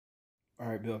All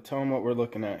right, Bill. Tell them what we're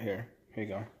looking at here. Here you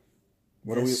go.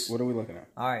 What are we looking at?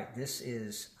 All right, this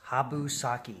is Habu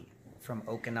Sake from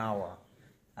Okinawa.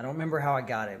 I don't remember how I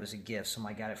got it. It was a gift.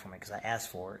 Somebody got it for me because I asked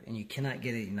for it, and you cannot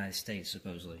get it in the United States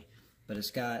supposedly. But it's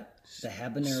got the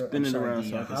habanero,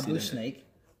 the Habu snake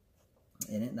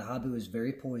in it. The Habu is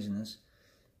very poisonous,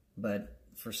 but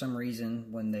for some reason,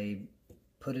 when they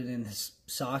put it in this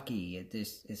sake,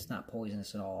 it's not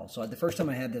poisonous at all. So the first time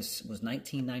I had this was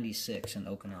 1996 in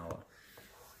Okinawa.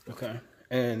 Okay,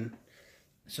 and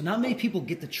so not many people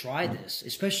get to try this,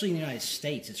 especially in the United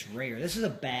States. It's rare. This is a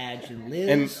badge, and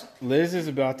Liz is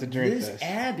about to drink this.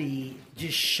 Abby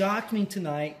just shocked me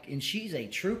tonight, and she's a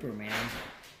trooper, man.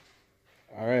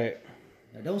 All right.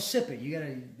 Now don't sip it. You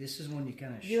gotta. This is one you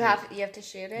kind of. You have to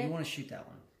shoot it. You want to shoot that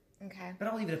one. Okay. But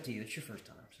I'll leave it up to you. It's your first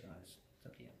time, so it's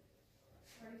up to you.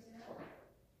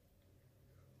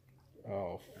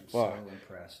 Oh, I'm fuck. so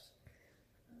impressed.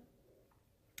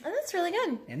 Oh, that's really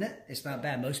good. And it's not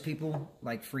bad. Most people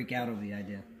like freak out over the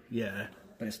idea. Yeah.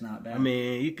 But it's not bad. I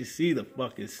mean, you can see the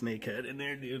fucking snake head in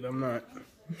there, dude. I'm not.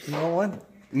 You know what?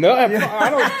 No, I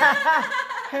don't.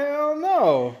 Hell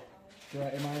no.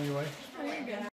 Am I on your way?